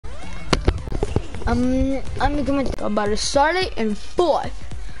I'm about to start it in 4. What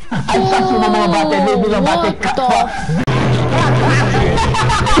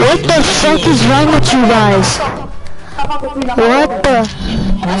the fuck is wrong with you guys? What the?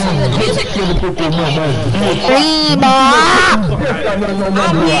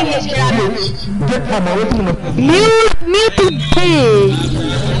 Mute the pig.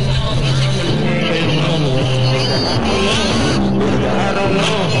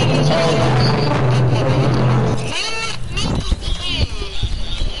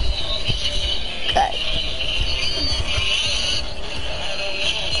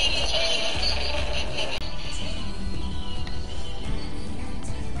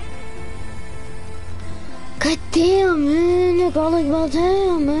 God damn, man, I got like about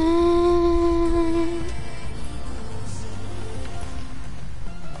damn, man.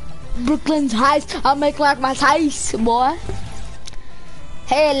 Brooklyn's heist, I'll make like my heist, boy.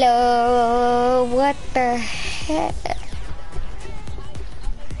 Hello, what the heck?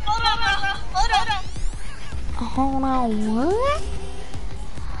 Hold on, what?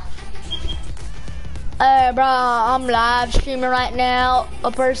 Hey, bro, I'm live streaming right now.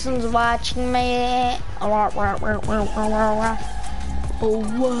 A person's watching me. Oh, what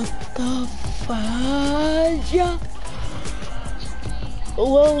the fudge?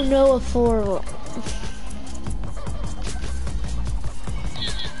 Whoa, no, affordable.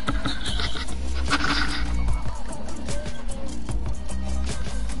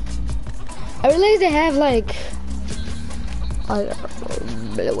 I realize they have like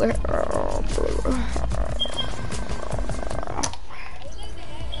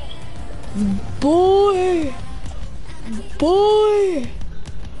boy.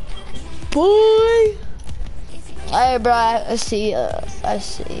 Hey, bro, I see.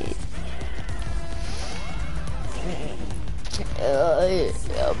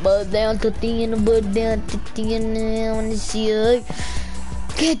 But down to 10, but down to 10. I wanna see you.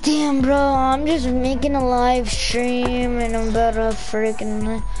 God damn, bro, I'm just making a live stream and I'm about to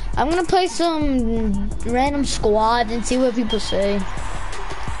freaking. I'm gonna play some random squad and see what people say.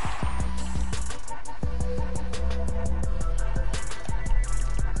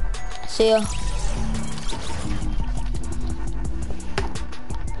 See ya.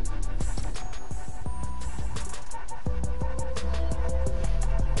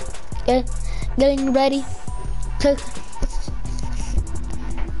 Getting ready to.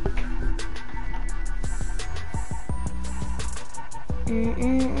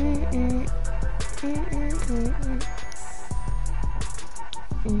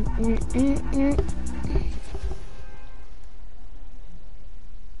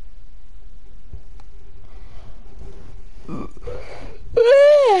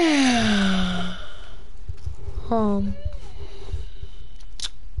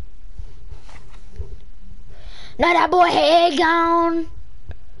 Now that boy head gone.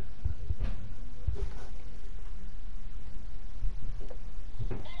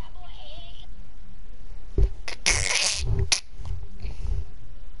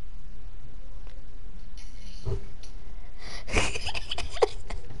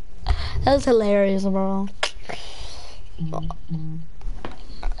 That was hilarious, bro.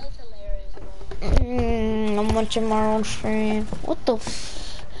 I'm watching my own stream. What the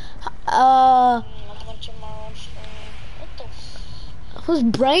f? Who's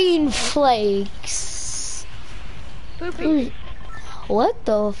brain flakes? Poopy. What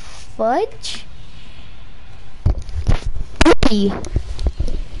the fudge? Poopy.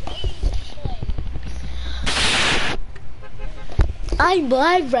 I'm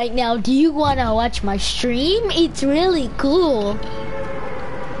live right now. Do you want to watch my stream? It's really cool.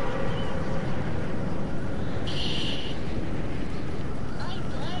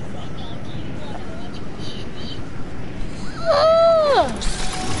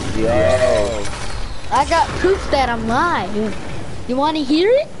 Yo. I got proof that I'm live. You want to hear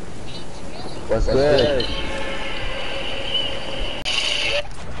it? What's good?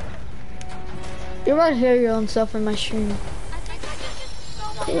 You're about to hear your own stuff in my stream.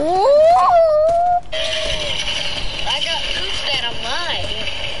 I got proof that I'm live.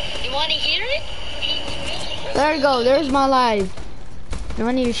 You want to hear it? There you go. There's my live. Now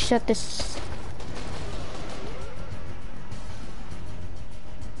I need to shut this.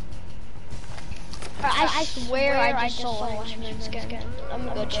 I swear I just saw a henchman skin. I'm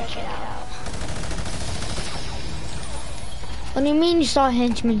gonna go check it out. What do you mean you saw a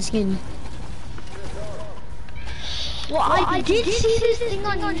henchman skin? Well, I did see this thing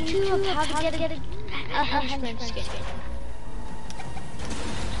on YouTube of how to get a henchman skin.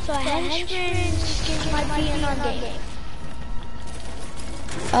 So a henchman skin might be in our game.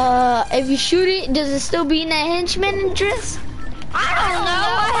 If you shoot it, does it still be in that henchman dress? I don't know.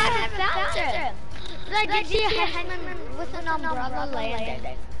 I haven't found it. Like, did you see a henchman with an umbrella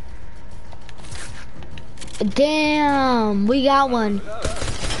landing? Damn, we got one.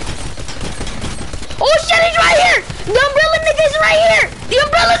 Oh shit, he's right here! The umbrella nigga's right here! The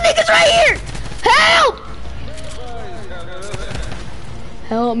umbrella nigga's right here! Help!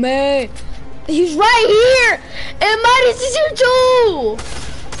 Help me! He's right here! And Midas is here too!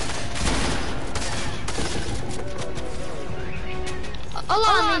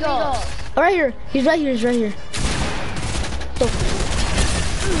 Hola, amigo. Right here. He's right here. He's right here. So.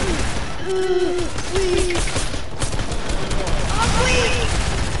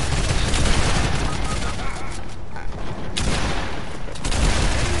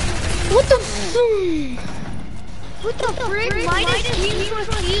 What the What the frick? Midas teams with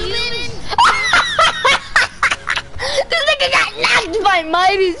humans? This nigga got knocked by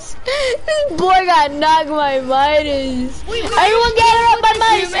Midas. This boy got knocked by Midas. Everyone gather up by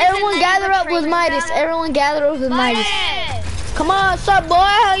Midas. Everyone gather up with Midas. Everyone gather up with Midas. Come on, what's up, boy?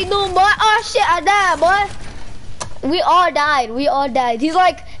 How you doing, boy? Oh shit, I died, boy. We all died. We all died. He's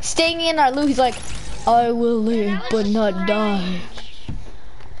like staying in our loot. He's like, I will live but not die.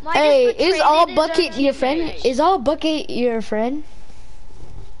 Hey, is All Bucket your friend? Is All Bucket your friend?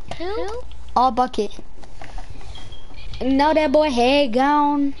 Who? All Bucket. Now that boy head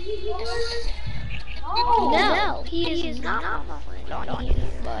gone. No, he is not my friend on here,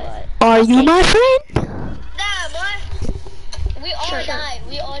 but... Are you my friend? Nah, boy. We all died.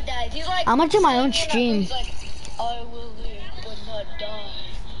 We all died. He's like, I'm gonna do my own stream. He's like, I will live but not die.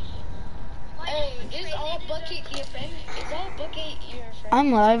 Hey, is All Bucket your friend? Is All Bucket your friend?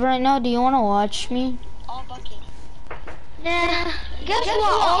 I'm live right now. Do you want to watch me? All Bucket. Nah. Guess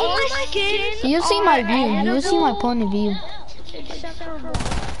what? All my skins. You'll see my view. You'll see my point of view. Except for one.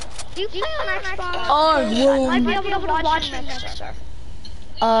 Do you play on Xbox? Oh, I might be able to watch my mixer.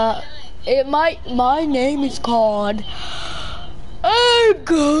 My name is called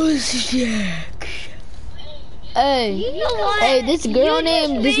Ghost Jack. Hey, You know what? hey, this girl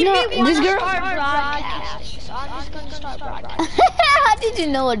named this girl. Start broadcasting, so I'm just gonna start broadcasting. How did you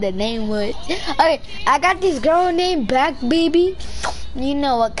know what the name was? Okay, I got this girl named Back Baby. You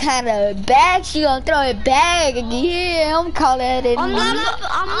know what kind of bag she gonna throw it back? Yeah, I'm calling it. I'm level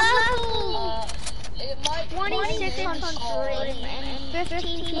 2600 and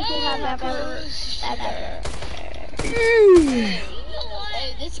 15 people have ever.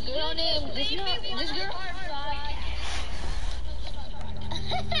 Hey, this girl named this girl.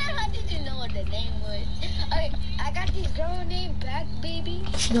 How did you know what the name was? Okay, I got this girl named Back Baby.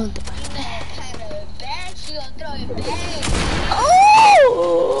 She don't throw it back. Kind of bag. She gonna throw it back.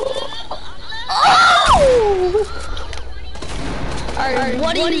 Oh! Oh! Alright,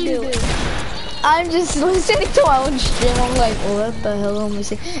 what do you do? I'm just listening to my own stream. I'm like, what the hell am I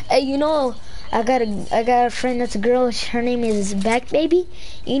saying? Hey, you know, I got a friend that's a girl. Her name is Back Baby.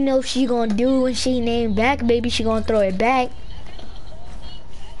 You know what she gonna do when she named Back Baby? She gonna throw it back.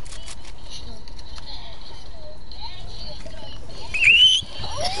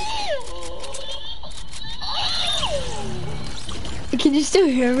 Can you still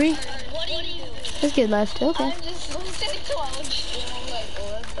hear me? What do you do? Let's get left. Okay. I'm just listening to my own stream. I'm like,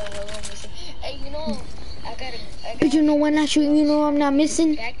 what the hell am I missing? Hey, you know, I got. But you know what? Not you. You know I'm not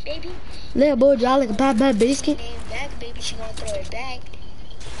missing. Back Baby. Little boy, draw like a pop-up biscuit. Back Baby, she gonna throw it back.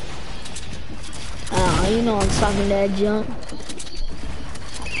 Oh, you know I'm talking that junk.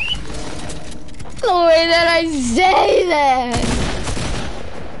 The way that I say that.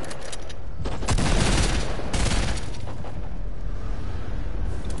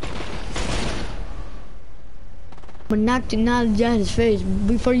 But not to not adjust his face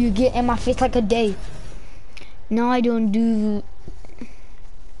before you get in my face like a day. No, I don't do.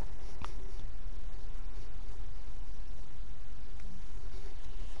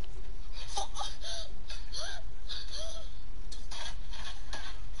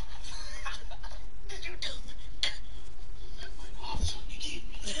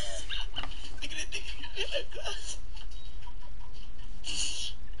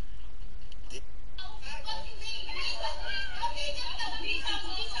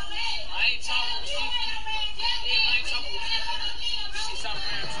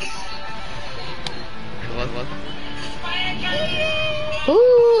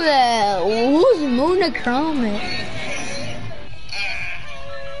 Who's Monochrome?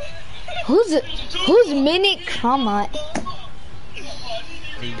 Who's Minute Chromite?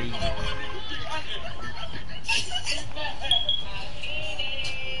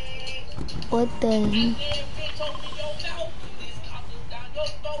 What the?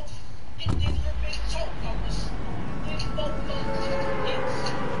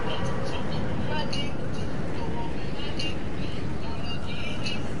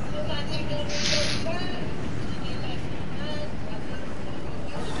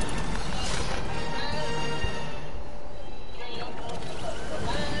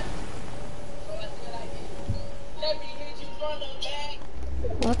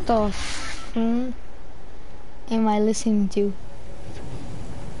 What the f am I listening to?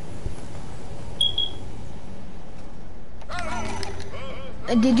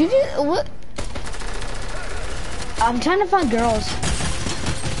 Did you do what? I'm trying to find girls.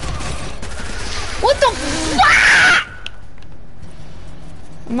 What the fuck?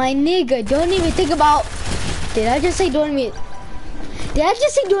 My nigga, don't even think about. Did I just say don't even? Did I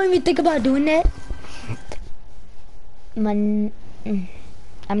just say don't even think about doing that?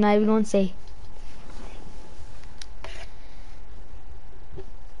 I'm not even gonna say.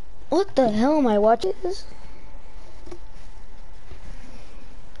 What the hell am I watching this?